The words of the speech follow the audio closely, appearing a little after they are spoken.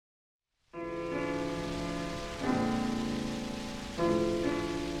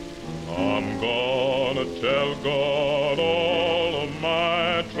gonna tell God all of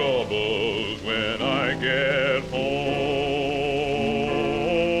my troubles when I get home.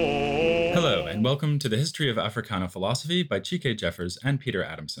 Hello, and welcome to the History of Africana Philosophy by Chike Jeffers and Peter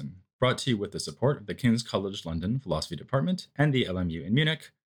Adamson, brought to you with the support of the King's College London Philosophy Department and the LMU in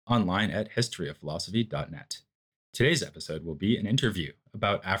Munich, online at historyofphilosophy.net. Today's episode will be an interview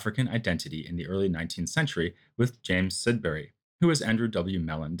about African identity in the early 19th century with James Sidbury, who is Andrew W.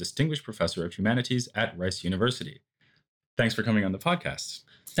 Mellon Distinguished Professor of Humanities at Rice University. Thanks for coming on the podcast.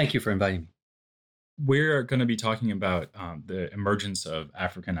 Thank you for inviting me. We're going to be talking about the emergence of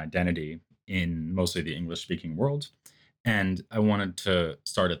African identity in mostly the English-speaking world. And I wanted to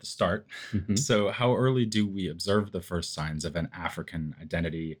start at the start. Mhm. So how early do we observe the first signs of an African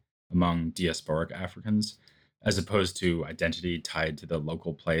identity among diasporic Africans, as opposed to identity tied to the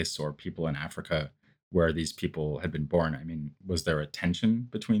local place or people in Africa where these people had been born? I mean, was there a tension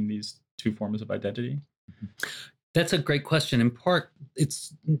between these two forms of identity? That's a great question. In part,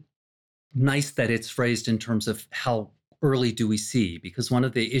 it's nice that it's phrased in terms of how early do we see, because one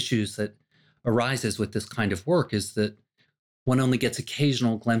of the issues that arises with this kind of work is that one only gets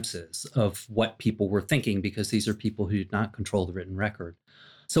occasional glimpses of what people were thinking, because these are people who did not control the written record.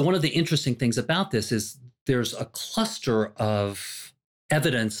 So one of the interesting things about this is there's a cluster of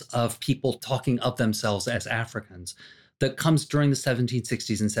evidence of people talking of themselves as Africans that comes during the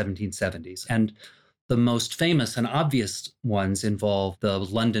 1760s and 1770s. And the most famous and obvious ones involve the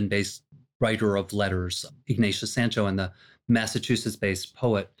London-based writer of letters, Ignatius Sancho, and the Massachusetts-based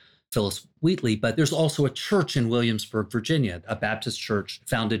poet, Phillis Wheatley. But there's also a church in Williamsburg, Virginia, a Baptist church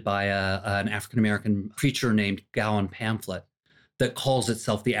founded by an African-American preacher named Gowan Pamphlet that calls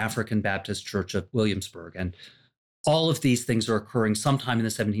itself the African Baptist Church of Williamsburg. And all of these things are occurring sometime in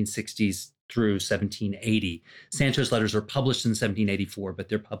the 1760s through 1780. Sancho's letters are published in 1784, but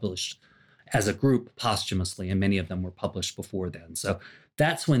they're published as a group posthumously, and many of them were published before then. So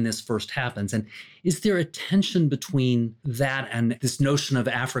that's when this first happens. And is there a tension between that and this notion of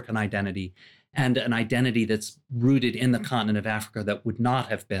African identity and an identity that's rooted in the continent of Africa that would not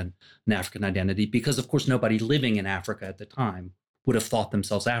have been an African identity? Because, of course, nobody living in Africa at the time would have thought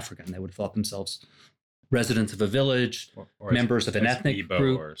themselves African. They would have thought themselves residents of a village, Or members of an as ethnic Igbo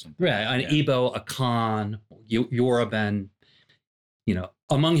group. or something. Right, an Yeah. Igbo, a Khan, Yoruban.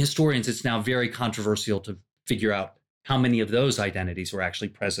 Among historians, it's now very controversial to figure out how many of those identities were actually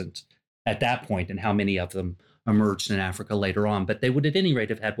present at that point and how many of them emerged in Africa later on. But they would at any rate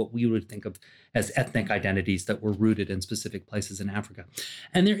have had what we would think of as ethnic identities that were rooted in specific places in Africa.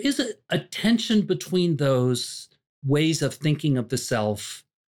 And there is a tension between those ways of thinking of the self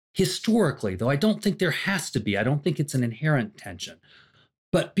historically, though I don't think there has to be. I don't think it's an inherent tension.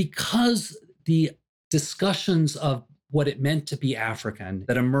 But because the discussions of what it meant to be African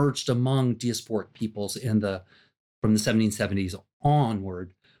that emerged among diasporic peoples from the 1770s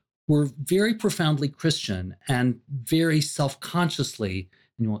onward were very profoundly Christian and very self-consciously,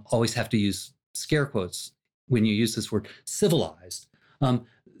 and you'll always have to use scare quotes when you use this word, civilized.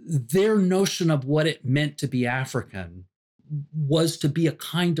 Their notion of what it meant to be African was to be a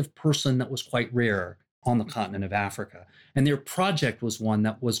kind of person that was quite rare on the continent of Africa. And their project was one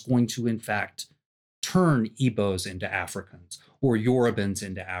that was going to, in fact, turn Igbos into Africans or Yorubans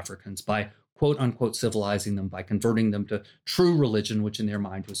into Africans by quote unquote civilizing them, by converting them to true religion, which in their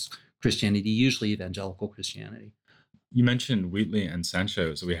mind was Christianity, usually evangelical Christianity. You mentioned Wheatley and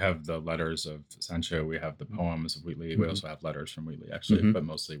Sancho. So we have the letters of Sancho, we have the poems of Wheatley. We also have letters from Wheatley, actually, Mhm. but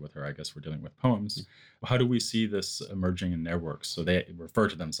mostly with her, I guess we're dealing with poems. How do we see this emerging in their works? So they refer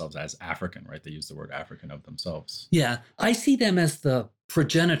to themselves as African, right? They use the word African of themselves. Yeah, I see them as the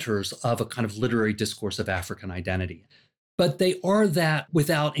progenitors of a kind of literary discourse of African identity. But they are that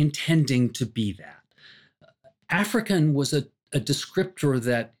without intending to be that. African was a descriptor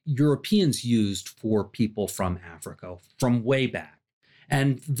that Europeans used for people from Africa from way back.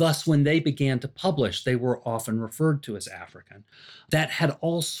 And thus, when they began to publish, they were often referred to as African. That had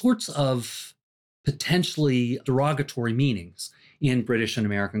all sorts of potentially derogatory meanings in British and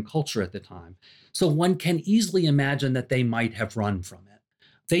American culture at the time. So one can easily imagine that they might have run from it.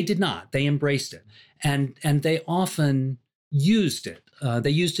 They did not. They embraced it. And they often used it. They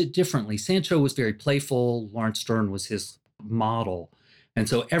used it differently. Sancho was very playful. Lawrence Sterne was his model. And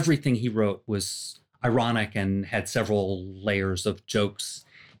so everything he wrote was ironic and had several layers of jokes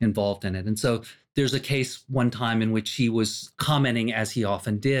involved in it. And so there's a case one time in which he was commenting, as he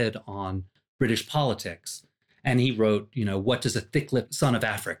often did, on British politics. And he wrote, what does a thick-lipped son of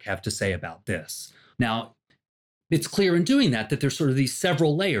Afric have to say about this? Now, it's clear in doing that there's sort of these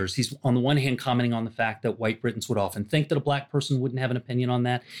several layers. He's on the one hand commenting on the fact that white Britons would often think that a black person wouldn't have an opinion on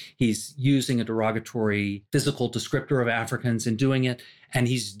that. He's using a derogatory physical descriptor of Africans in doing it. And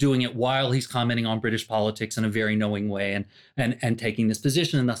he's doing it while he's commenting on British politics in a very knowing way and taking this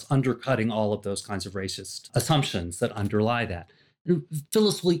position and thus undercutting all of those kinds of racist assumptions that underlie that.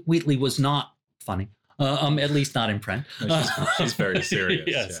 Phyllis Wheatley was not funny. At least not in print. No, she's very serious.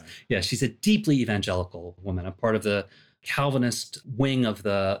 Yes. Yeah, she's a deeply evangelical woman, a part of the Calvinist wing of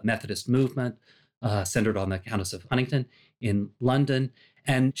the Methodist movement, centered on the Countess of Huntingdon in London.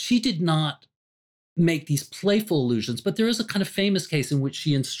 And she did not make these playful allusions, but there is a kind of famous case in which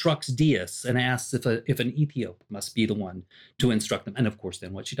she instructs deists and asks if an Ethiop must be the one to instruct them. And of course,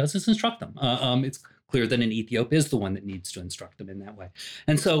 then what she does is instruct them. It's clear that an Ethiop is the one that needs to instruct them in that way.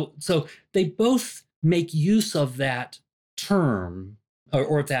 And so they both make use of that term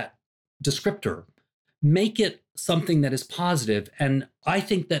or that descriptor, make it something that is positive. And I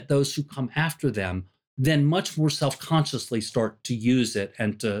think that those who come after them then much more self-consciously start to use it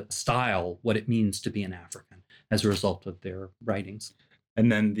and to style what it means to be an African as a result of their writings.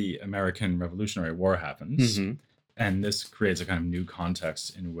 And then the American Revolutionary War happens. Mm-hmm. And this creates a kind of new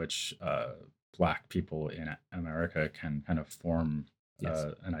context in which Black people in America can kind of form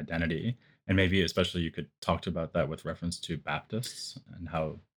an identity. And maybe especially you could talk about that with reference to Baptists and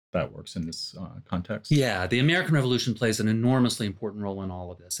how that works in this context. Yeah, the American Revolution plays an enormously important role in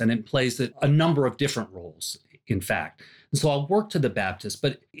all of this. And it plays a number of different roles, in fact. And so I'll work to the Baptists.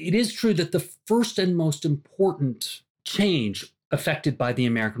 But it is true that the first and most important change affected by the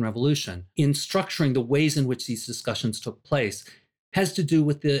American Revolution in structuring the ways in which these discussions took place has to do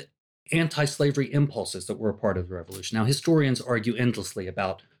with the anti-slavery impulses that were a part of the revolution. Now, historians argue endlessly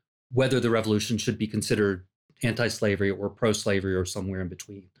about whether the revolution should be considered anti-slavery or pro-slavery or somewhere in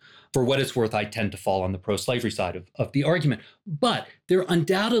between. For what it's worth, I tend to fall on the pro-slavery side of the argument. But there are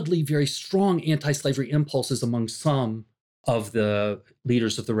undoubtedly very strong anti-slavery impulses among some of the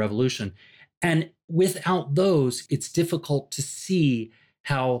leaders of the revolution. And without those, it's difficult to see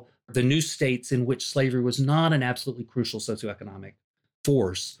how the new states in which slavery was not an absolutely crucial socioeconomic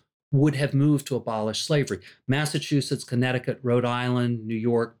force would have moved to abolish slavery. Massachusetts, Connecticut, Rhode Island, New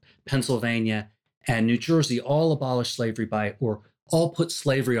York, Pennsylvania, and New Jersey all abolished slavery or all put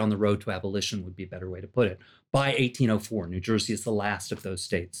slavery on the road to abolition would be a better way to put it. By 1804, New Jersey is the last of those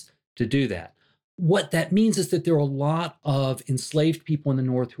states to do that. What that means is that there are a lot of enslaved people in the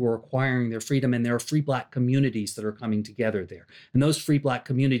North who are acquiring their freedom, and there are free Black communities that are coming together there. And those free Black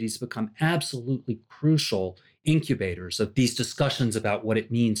communities become absolutely crucial incubators of these discussions about what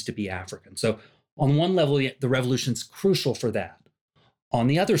it means to be African. So on one level, the revolution's crucial for that. On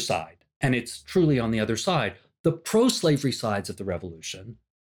the other side, and it's truly on the other side, the pro-slavery sides of the revolution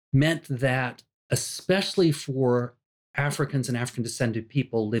meant that, especially for Africans and African-descended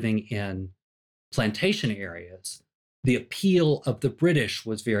people living in plantation areas, the appeal of the British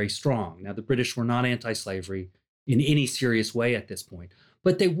was very strong. Now, the British were not anti-slavery in any serious way at this point,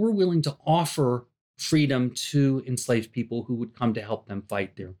 but they were willing to offer freedom to enslaved people who would come to help them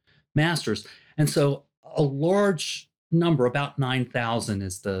fight their masters. And so a large number, about 9,000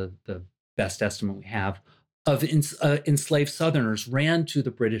 is the best estimate we have, of enslaved Southerners ran to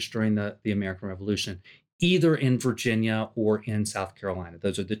the British during the American Revolution, either in Virginia or in South Carolina.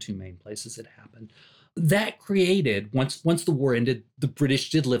 Those are the two main places it happened. That created, once the war ended, the British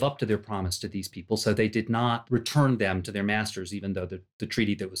did live up to their promise to these people, so they did not return them to their masters, even though the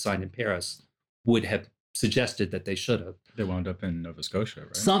treaty that was signed in Paris would have suggested that they should have. They wound up in Nova Scotia,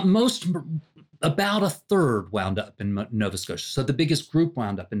 right? About a third wound up in Nova Scotia. So the biggest group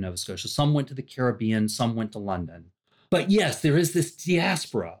wound up in Nova Scotia. Some went to the Caribbean, some went to London. But yes, there is this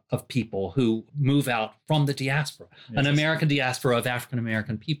diaspora of people who move out from the diaspora, an American diaspora of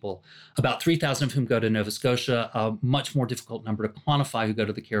African-American people, about 3,000 of whom go to Nova Scotia, a much more difficult number to quantify who go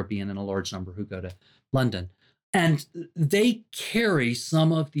to the Caribbean, and a large number who go to London. And they carry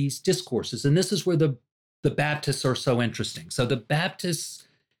some of these discourses. And this is where the Baptists are so interesting. So the Baptists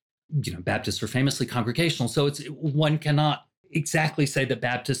are famously congregational. So one cannot exactly say that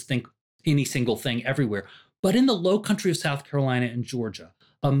Baptists think any single thing everywhere. But in the low country of South Carolina and Georgia,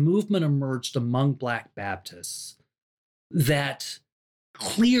 a movement emerged among Black Baptists that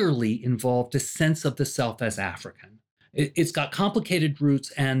clearly involved a sense of the self as African. It's got complicated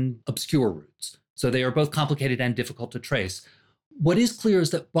roots and obscure roots. So they are both complicated and difficult to trace. What is clear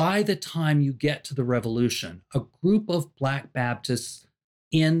is that by the time you get to the Revolution, a group of Black Baptists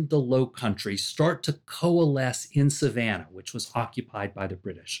in the Low Country start to coalesce in Savannah, which was occupied by the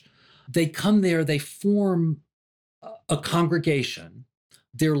British. They come there, they form a congregation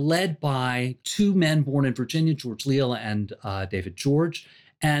They're led by two men born in Virginia, George Leal and David George,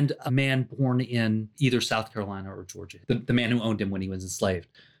 and a man born in either South Carolina or Georgia. The man who owned him when he was enslaved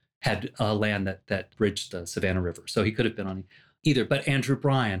had land that bridged the Savannah River. So he could have been on either, but Andrew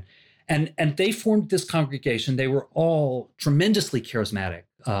Bryan. And they formed this congregation. They were all tremendously charismatic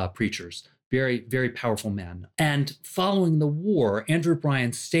preachers, very, very powerful men. And following the war, Andrew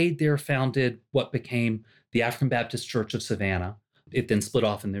Bryan stayed there, founded what became the African Baptist Church of Savannah. It then split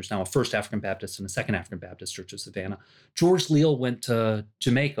off, and there's now a First African Baptist and a Second African Baptist Church of Savannah. George Leal went to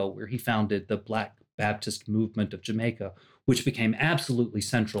Jamaica, where he founded the Black Baptist Movement of Jamaica, which became absolutely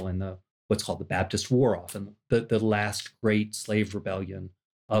central in what's called the Baptist War, often the last great slave rebellion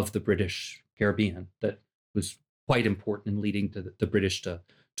of the British Caribbean that was quite important in leading to the British to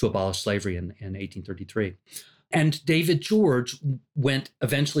abolish slavery in 1833. And David George went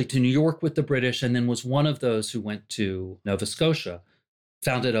eventually to New York with the British, and then was one of those who went to Nova Scotia,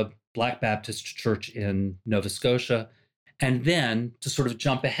 founded a Black Baptist church in Nova Scotia. And then, to sort of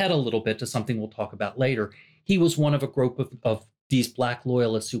jump ahead a little bit to something we'll talk about later, he was one of a group of these Black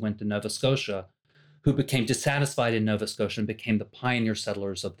loyalists who went to Nova Scotia, who became dissatisfied in Nova Scotia and became the pioneer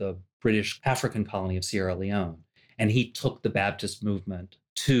settlers of the British African colony of Sierra Leone. And he took the Baptist movement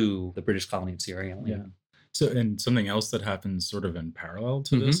to the British colony of Sierra Leone. Yeah. So, and something else that happens sort of in parallel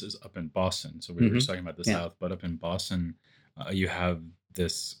to this is up in Boston. So we were just talking about the South, but up in Boston, you have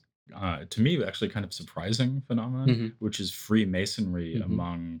this, to me, actually kind of surprising phenomenon, which is Freemasonry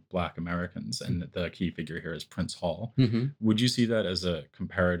among Black Americans. And the key figure here is Prince Hall. Would you see that as a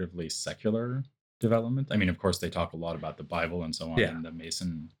comparatively secular development? I mean, of course, they talk a lot about the Bible and so on, and the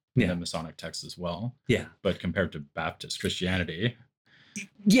the Masonic texts as well. Yeah. But compared to Baptist Christianity...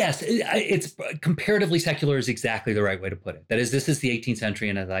 Yes, it's comparatively secular is exactly the right way to put it. That is, this is the 18th century,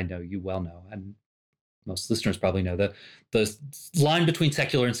 and as I know, you well know, and most listeners probably know, the line between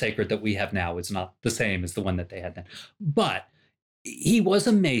secular and sacred that we have now is not the same as the one that they had then. But he was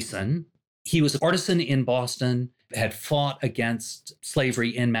a Mason. He was an artisan in Boston, had fought against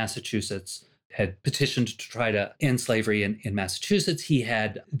slavery in Massachusetts, had petitioned to try to end slavery in Massachusetts. He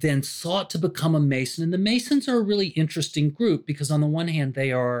had then sought to become a Mason. And the Masons are a really interesting group because on the one hand,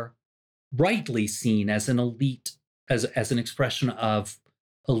 they are rightly seen as an elite, as an expression of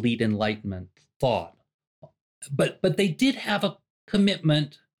elite Enlightenment thought. But they did have a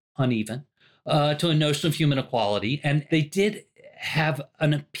commitment, uneven, to a notion of human equality. And they did have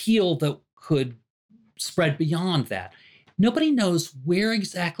an appeal that could spread beyond that. Nobody knows where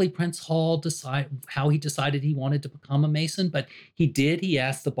exactly Prince Hall how he decided he wanted to become a Mason, but he did. He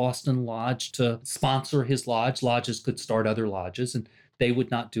asked the Boston Lodge to sponsor his lodge. Lodges could start other lodges, and they would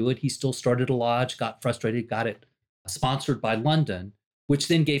not do it. He still started a lodge, got frustrated, got it sponsored by London, which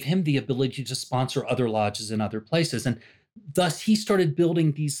then gave him the ability to sponsor other lodges in other places. And thus he started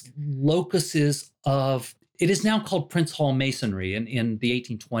building these locuses of, it is now called Prince Hall Masonry. And in the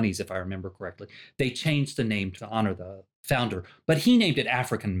 1820s, if I remember correctly, they changed the name to honor the founder, but he named it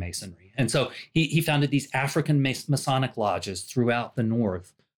African Masonry. And so he founded these African Masonic lodges throughout the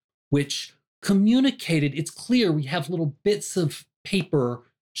North, which communicated, it's clear we have little bits of paper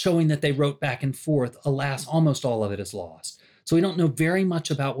showing that they wrote back and forth. Alas, almost all of it is lost. So we don't know very much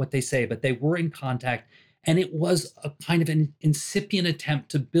about what they say, but they were in contact. And it was a kind of an incipient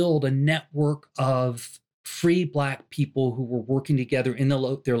attempt to build a network of free Black people who were working together in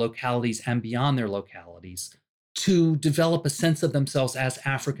their localities and beyond their localities to develop a sense of themselves as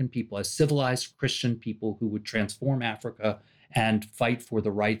African people, as civilized Christian people who would transform Africa and fight for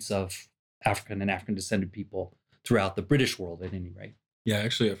the rights of African and African-descended people throughout the British world, at any rate. Yeah,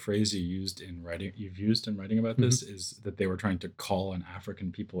 actually, a phrase you've used in writing about this is that they were trying to call an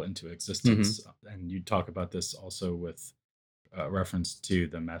African people into existence. And you talk about this also with reference to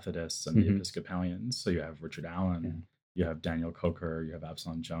the Methodists and the Episcopalians. So you have Richard Allen, you have Daniel Coker, you have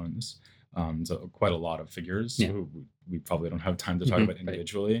Absalom Jones. So quite a lot of figures who we probably don't have time to talk about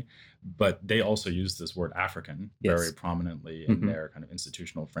individually, but they also use this word African very prominently in their kind of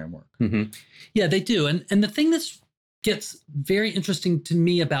institutional framework. Yeah, they do. And the thing that gets very interesting to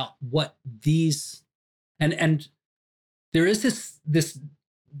me about what these, and there is this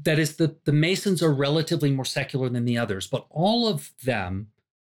that is the Masons are relatively more secular than the others, but all of them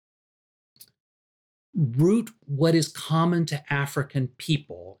root what is common to African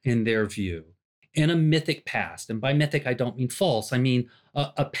people in their view in a mythic past. And by mythic, I don't mean false. I mean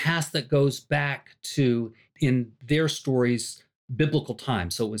a past that goes back to, in their stories, biblical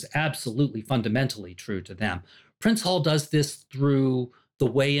times. So it was absolutely fundamentally true to them. Prince Hall does this through the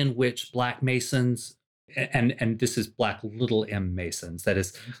way in which Black Masons and this is black little m masons, that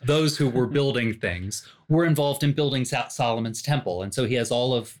is those who were building things, were involved in building Solomon's temple. And so he has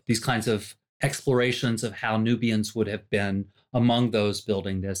all of these kinds of explorations of how Nubians would have been among those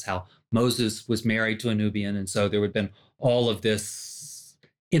building this, how Moses was married to a Nubian, and so there would have been all of this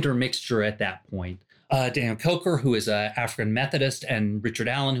intermixture at that point. Daniel Coker, who is an African Methodist, and Richard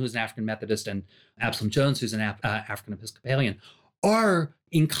Allen, who is an African Methodist, and Absalom Jones, who's an African Episcopalian, are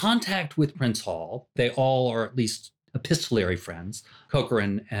in contact with Prince Hall. They all are at least epistolary friends. Coker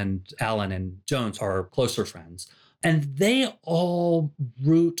and Allen and Jones are closer friends. And they all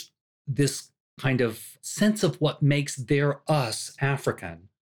root this kind of sense of what makes their us African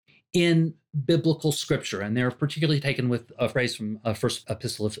in biblical scripture. And they're particularly taken with a phrase from a first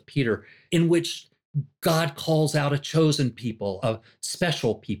epistle of Peter, in which God calls out a chosen people, a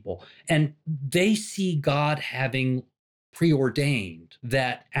special people. And they see God having preordained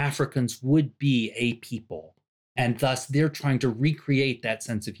that Africans would be a people. And thus they're trying to recreate that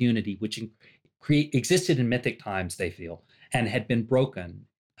sense of unity, which existed in mythic times, they feel, and had been broken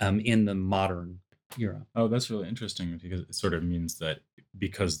in the modern era. Oh, that's really interesting, because it sort of means that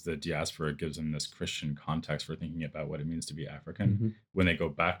because the diaspora gives them this Christian context for thinking about what it means to be African, when they go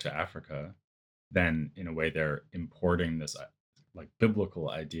back to Africa, then in a way they're importing this like biblical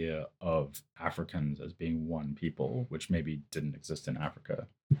idea of Africans as being one people, which maybe didn't exist in Africa.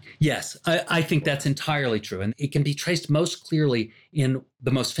 Yes, I think that's entirely true. And it can be traced most clearly in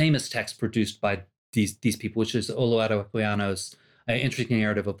the most famous text produced by these people, which is Oluwatu Equiano's interesting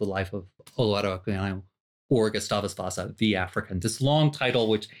narrative of the life of Oluwatu Equiano, or Gustavus Vasa, the African. This long title,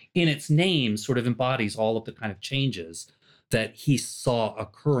 which in its name sort of embodies all of the kind of changes that he saw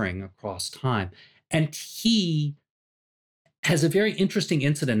occurring across time. And he has a very interesting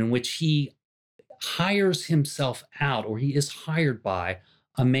incident in which he hires himself out, or he is hired by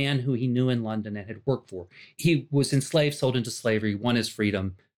a man who he knew in London and had worked for. He was enslaved, sold into slavery, won his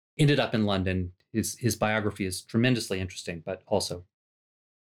freedom, ended up in London. His biography is tremendously interesting, but also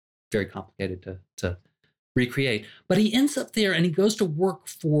very complicated to recreate. But he ends up there and he goes to work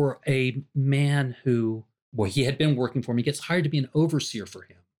for a man who, well, he had been working for him. He gets hired to be an overseer for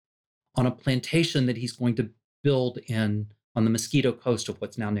him on a plantation that he's going to build on the Mosquito Coast of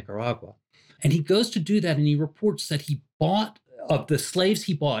what's now Nicaragua. And he goes to do that, and he reports that he bought, of the slaves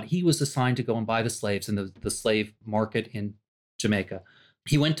he bought, he was assigned to go and buy the slaves in the slave market in Jamaica.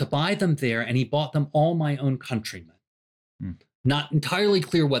 He went to buy them there, and he bought them all my own countrymen. Not entirely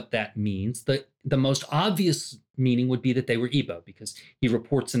clear what that means. The most obvious meaning would be that they were Igbo, because he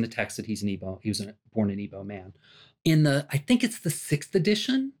reports in the text that he's an Igbo. He was born an Igbo man. In I think it's the 6th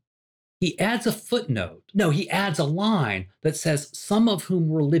edition, he adds a footnote. No, he adds a line that says, some of whom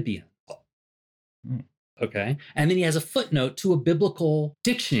were Libyan. Okay. And then he has a footnote to a biblical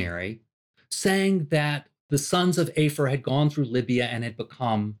dictionary saying that the sons of Aphor had gone through Libya and had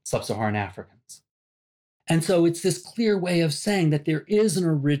become sub-Saharan Africans. And so it's this clear way of saying that there is an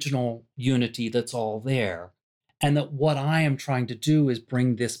original unity that's all there. And that what I am trying to do is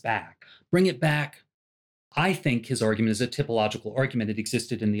bring this back. Bring it back. I think his argument is a typological argument. It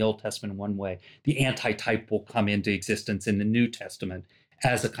existed in the Old Testament in one way. The antitype will come into existence in the New Testament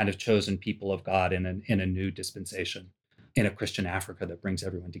as a kind of chosen people of God in a new dispensation, in a Christian Africa that brings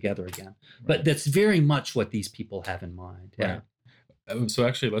everyone together again. Right. But that's very much what these people have in mind. Yeah. Right. So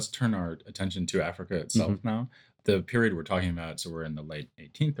actually, let's turn our attention to Africa itself now. The period we're talking about, so we're in the late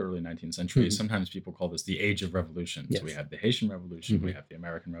 18th, early 19th century. Sometimes people call this the Age of Revolutions. Yes. We have the Haitian Revolution, we have the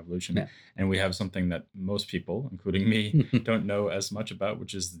American Revolution, and we have something that most people, including me, don't know as much about,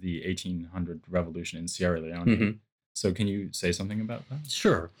 which is the 1800 revolution in Sierra Leone. So can you say something about that?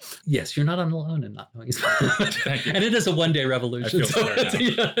 Sure. Yes, you're not alone in not knowing. Thank you. And it is a one-day revolution. I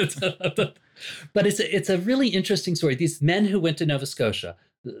feel but it's a really interesting story. These men who went to Nova Scotia,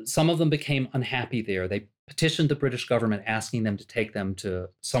 some of them became unhappy there. They petitioned the British government asking them to take them to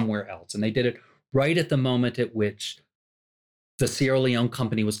somewhere else. And they did it right at the moment at which the Sierra Leone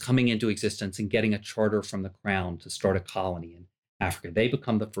Company was coming into existence and getting a charter from the Crown to start a colony in Africa. They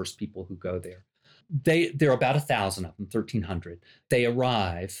become the first people who go there. There are about 1,000 of them, 1,300. They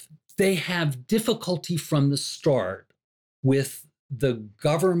arrive. They have difficulty from the start with the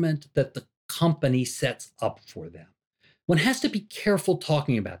government that the company sets up for them. One has to be careful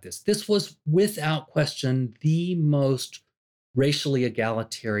talking about this. This was, without question, the most racially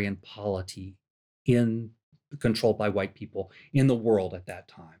egalitarian polity controlled by white people in the world at that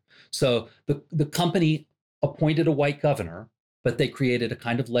time. So the company appointed a white governor, but they created a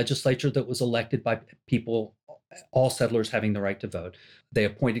kind of legislature that was elected by people, all settlers having the right to vote. They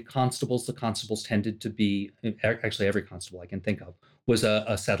appointed constables. The constables tended to be, actually every constable I can think of, was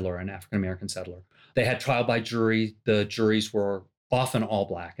a settler, an African-American settler. They had trial by jury. The juries were often all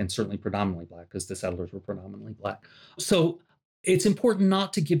Black and certainly predominantly Black because the settlers were predominantly Black. So it's important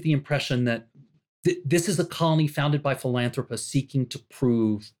not to give the impression that this is a colony founded by philanthropists seeking to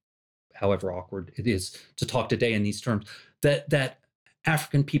prove, however awkward it is to talk today in these terms, that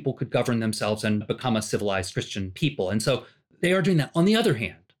African people could govern themselves and become a civilized Christian people. And so they are doing that. On the other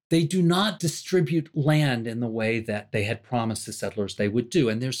hand, they do not distribute land in the way that they had promised the settlers they would do.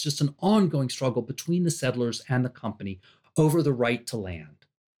 And there's just an ongoing struggle between the settlers and the company over the right to land,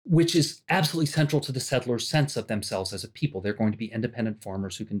 which is absolutely central to the settlers' sense of themselves as a people. They're going to be independent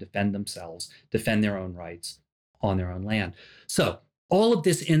farmers who can defend themselves, defend their own rights on their own land. So all of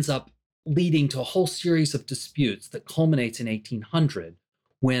this ends up leading to a whole series of disputes that culminates in 1800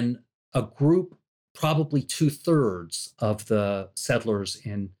 when a group, probably 2/3 of the settlers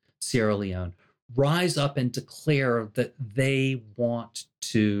in Sierra Leone, rise up and declare that they want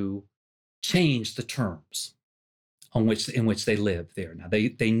to change the terms in which they live there. Now,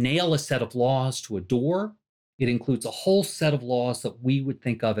 they nail a set of laws to a door. It includes a whole set of laws that we would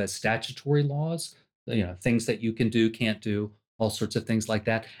think of as statutory laws, things that you can do, can't do, all sorts of things like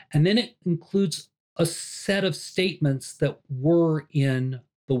that. And then it includes a set of statements that were in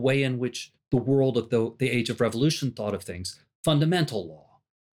the way in which the world of the Age of Revolution thought of things, fundamental law.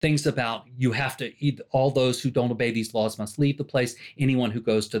 Things about you have to, all those who don't obey these laws must leave the place. Anyone who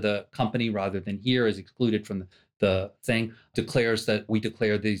goes to the company rather than here is excluded from the thing. Declares that we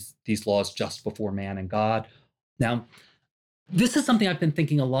declare these laws just before man and God. Now, this is something I've been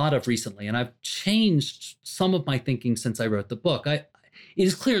thinking a lot of recently, and I've changed some of my thinking since I wrote the book. It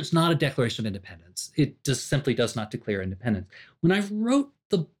is clear it's not a Declaration of Independence. It just simply does not declare independence. When I wrote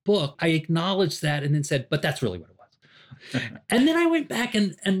the book, I acknowledged that and then said, but that's really what it was. And then I went back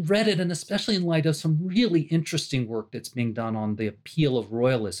and read it, and especially in light of some really interesting work that's being done on the appeal of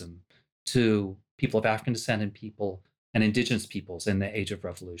royalism to people of African descent and people and indigenous peoples in the Age of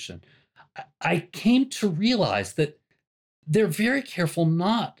Revolution, I came to realize that they're very careful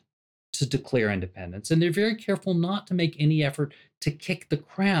not to declare independence, and they're very careful not to make any effort to kick the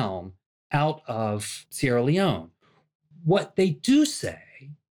crown out of Sierra Leone. What they do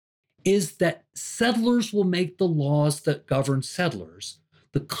say is that settlers will make the laws that govern settlers.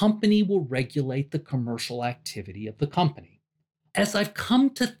 The company will regulate the commercial activity of the company. As I've come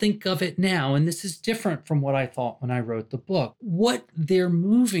to think of it now, and this is different from what I thought when I wrote the book, what they're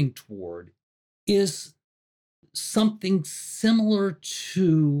moving toward is something similar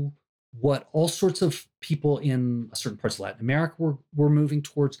to what all sorts of people in certain parts of Latin America were moving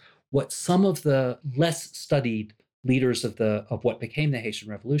towards, what some of the less studied leaders of what became the Haitian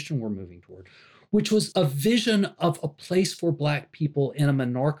Revolution were moving toward, which was a vision of a place for Black people in a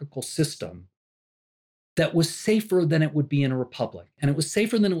monarchical system that was safer than it would be in a republic. And it was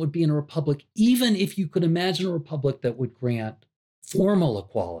safer than it would be in a republic, even if you could imagine a republic that would grant formal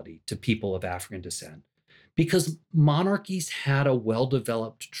equality to people of African descent, because monarchies had a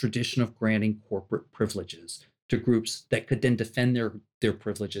well-developed tradition of granting corporate privileges to groups that could then defend their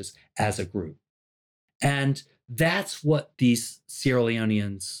privileges as a group. And that's what these Sierra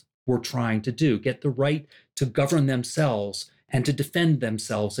Leoneans were trying to do, get the right to govern themselves and to defend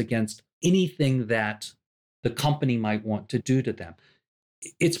themselves against anything that the company might want to do to them.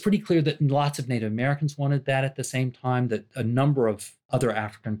 It's pretty clear that lots of Native Americans wanted that at the same time, that a number of other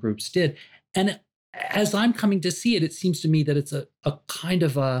African groups did. And as I'm coming to see it, it seems to me that it's a kind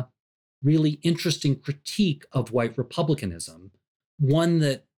of a really interesting critique of white republicanism, one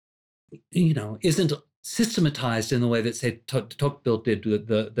that, isn't systematized in the way that, say, Tocqueville did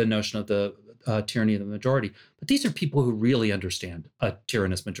the notion of the tyranny of the majority. But these are people who really understand a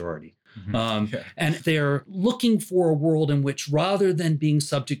tyrannous majority. Mm-hmm. And they're looking for a world in which, rather than being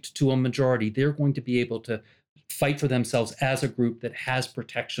subject to a majority, they're going to be able to fight for themselves as a group that has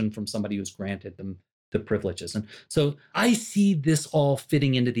protection from somebody who's granted them the privileges. And so I see this all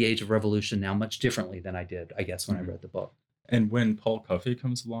fitting into the Age of Revolution now much differently than I did, I guess, when I read the book. And when Paul Coffey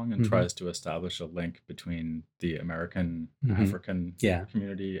comes along and tries to establish a link between the American African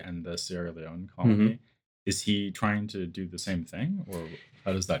community and the Sierra Leone colony, is he trying to do the same thing, or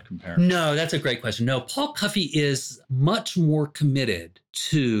how does that compare? No, that's a great question. No, Paul Coffey is much more committed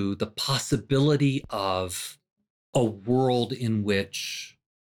to the possibility of a world in which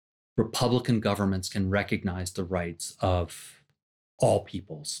Republican governments can recognize the rights of all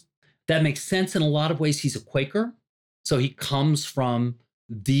peoples. That makes sense in a lot of ways. He's a Quaker. So he comes from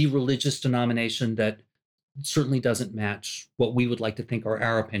the religious denomination that certainly doesn't match what we would like to think are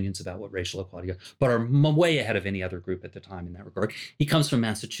our opinions about what racial equality is, but are way ahead of any other group at the time in that regard. He comes from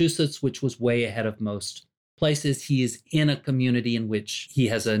Massachusetts, which was way ahead of most places. He is in a community in which he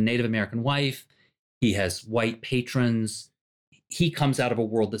has a Native American wife, he has white patrons. He comes out of a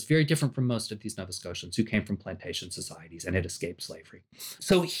world that's very different from most of these Nova Scotians who came from plantation societies and had escaped slavery.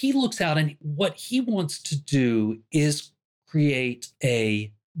 So he looks out, and what he wants to do is create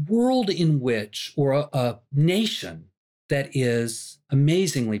a world in which, or a nation that is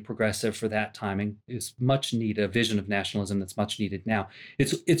amazingly progressive for that time and is much needed, a vision of nationalism that's much needed now.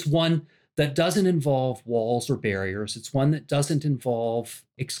 It's one that doesn't involve walls or barriers. It's one that doesn't involve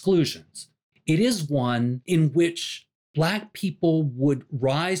exclusions. It is one in which Black people would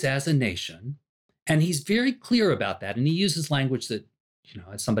rise as a nation. And he's very clear about that. And he uses language that,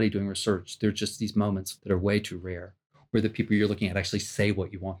 as somebody doing research, there are just these moments that are way too rare where the people you're looking at actually say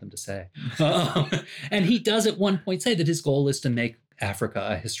what you want them to say. And he does at one point say that his goal is to make Africa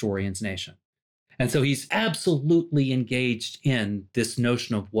a historian's nation. And so he's absolutely engaged in this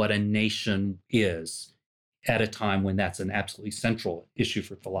notion of what a nation is at a time when that's an absolutely central issue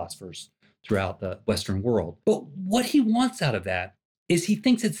for philosophers throughout the Western world. But what he wants out of that is he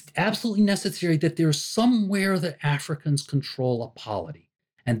thinks it's absolutely necessary that there's somewhere that Africans control a polity.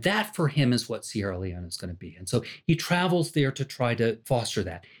 And that for him is what Sierra Leone is going to be. And so he travels there to try to foster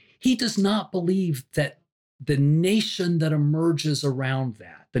that. He does not believe that the nation that emerges around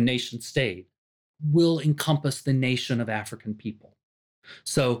that, the nation state, will encompass the nation of African people.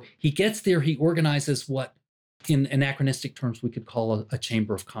 So he gets there, he organizes what in anachronistic terms we could call a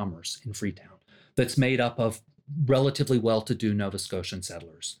chamber of commerce in Freetown that's made up of relatively well-to-do Nova Scotian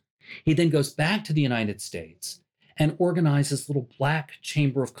settlers. He then goes back to the United States and organizes little Black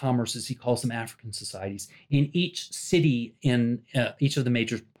chamber of commerce, as he calls them, African societies, in each city, in each of the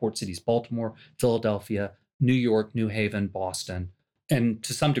major port cities, Baltimore, Philadelphia, New York, New Haven, Boston, and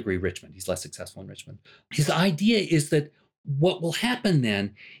to some degree, Richmond. He's less successful in Richmond. His idea is that what will happen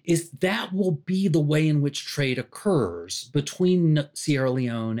then is that will be the way in which trade occurs between Sierra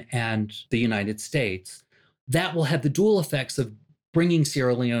Leone and the United States. That will have the dual effects of bringing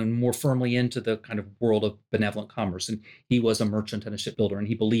Sierra Leone more firmly into the kind of world of benevolent commerce. And he was a merchant and a shipbuilder, and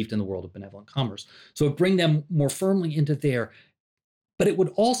he believed in the world of benevolent commerce. So it would bring them more firmly into there. But it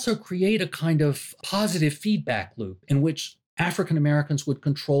would also create a kind of positive feedback loop in which African Americans would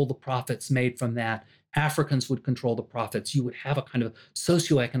control the profits made from that. Africans would control the profits. You would have a kind of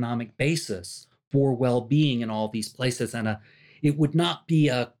socioeconomic basis for well-being in all these places. And it would not be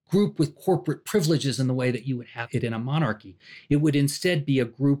a group with corporate privileges in the way that you would have it in a monarchy. It would instead be a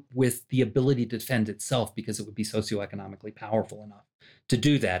group with the ability to defend itself because it would be socioeconomically powerful enough to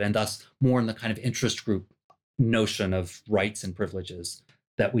do that, and thus more in the kind of interest group notion of rights and privileges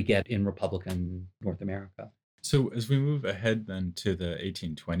that we get in Republican North America. So as we move ahead then to the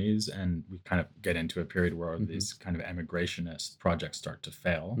 1820s, and we kind of get into a period where these kind of emigrationist projects start to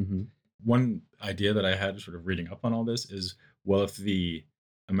fail, one idea that I had sort of reading up on all this is, well, if the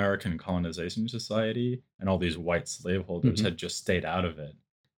American Colonization Society and all these white slaveholders had just stayed out of it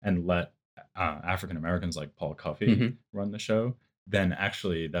and let African Americans like Paul Cuffe run the show, then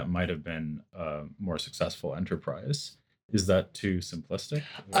actually that might have been a more successful enterprise. Is that too simplistic?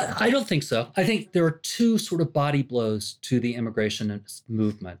 I don't think so. I think there are two sort of body blows to the immigration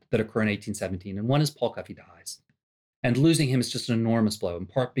movement that occur in 1817. And one is Paul Cuffe dies. And losing him is just an enormous blow, in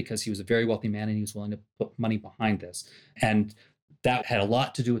part because he was a very wealthy man and he was willing to put money behind this. And that had a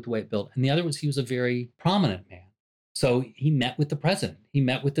lot to do with the way it built. And the other was he was a very prominent man. So he met with the president. He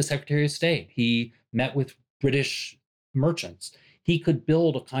met with the Secretary of State. He met with British merchants. He could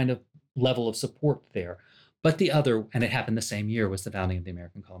build a kind of level of support there. But the other, and it happened the same year, was the founding of the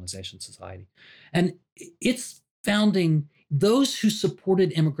American Colonization Society. And its founding, those who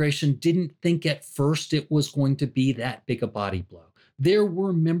supported immigration didn't think at first it was going to be that big a body blow. There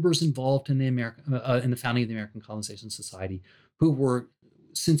were members involved in the founding of the American Colonization Society who were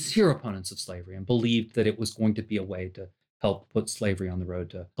sincere opponents of slavery and believed that it was going to be a way to help put slavery on the road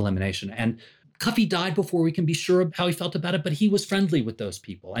to elimination. And Cuffe died before we can be sure of how he felt about it, but he was friendly with those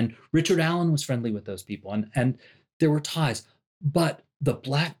people. And Richard Allen was friendly with those people. And there were ties. But the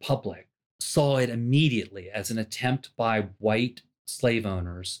Black public saw it immediately as an attempt by white slave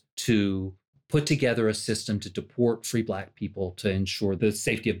owners to put together a system to deport free Black people to ensure the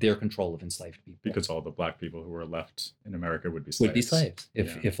safety of their control of enslaved people. Because all the Black people who were left in America would be slaves. Would be slaves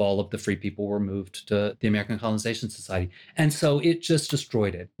if all of the free people were moved to the American Colonization Society. And so it just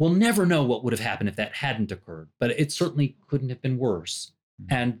destroyed it. We'll never know what would have happened if that hadn't occurred, but it certainly couldn't have been worse.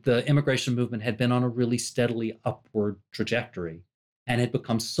 And the immigration movement had been on a really steadily upward trajectory and had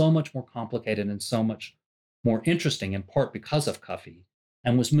become so much more complicated and so much more interesting, in part because of Cuffe,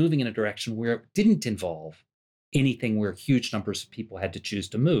 and was moving in a direction where it didn't involve anything where huge numbers of people had to choose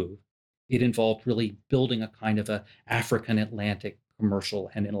to move. It involved really building a kind of a African Atlantic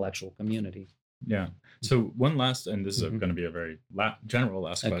commercial and intellectual community. Yeah. So one last, and this is Mhm. going to be a very general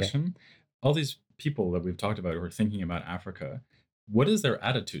last Okay. question. All these people that we've talked about who are thinking about Africa, what is their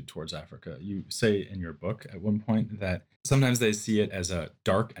attitude towards Africa? You say in your book at one point that sometimes they see it as a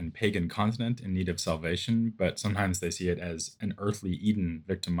dark and pagan continent in need of salvation, but sometimes they see it as an earthly Eden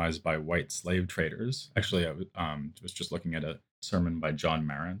victimized by white slave traders. Actually, was just looking at a sermon by John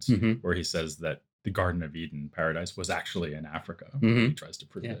Marrant Mhm. where he says that the Garden of Eden paradise was actually in Africa. Mhm. He tries to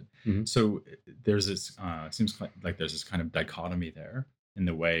prove Yeah. it. Mhm. So there's this, it seems like there's this kind of dichotomy there in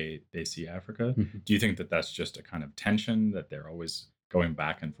the way they see Africa. Mhm. Do you think that that's just a kind of tension that they're always going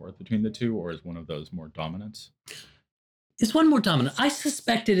back and forth between the two, or is one of those more dominant? Is one more dominant? I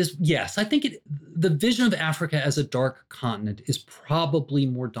suspect it is. Yes, I think the vision of Africa as a dark continent is probably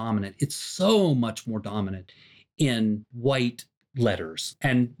more dominant. It's so much more dominant in white letters,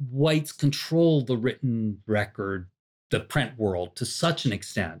 and whites control the written record, the print world to such an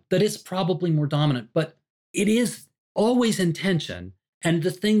extent that it's probably more dominant. But it is always in tension. And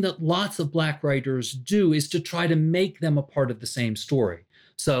the thing that lots of Black writers do is to try to make them a part of the same story.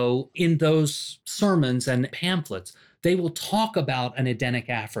 So in those sermons and pamphlets, they will talk about an Edenic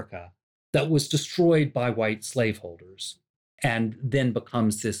Africa that was destroyed by white slaveholders and then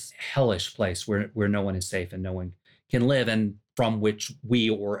becomes this hellish place where no one is safe and no one can live, and from which we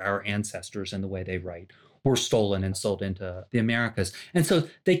or our ancestors, in the way they write, were stolen and sold into the Americas. And so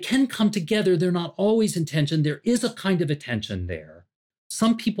they can come together. They're not always in tension. There is a kind of a tension there.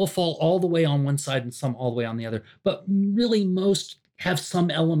 Some people fall all the way on one side and some all the way on the other, but really most have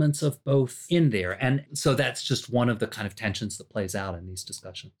some elements of both in there. And so that's just one of the kind of tensions that plays out in these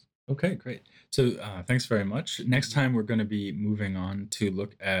discussions. Okay, great. So thanks very much. Next time, we're going to be moving on to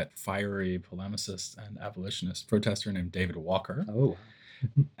look at fiery polemicist and abolitionist protester named David Walker. Oh.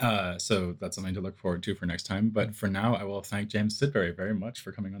 So that's something to look forward to for next time. But for now, I will thank James Sidbury very much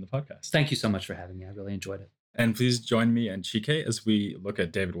for coming on the podcast. Thank you so much for having me. I really enjoyed it. And please join me and Chike as we look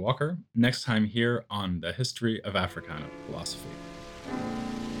at David Walker next time here on the History of Africana Philosophy.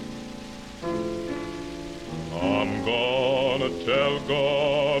 I'm gonna tell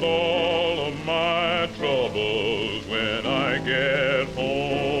God all of my troubles when I get home.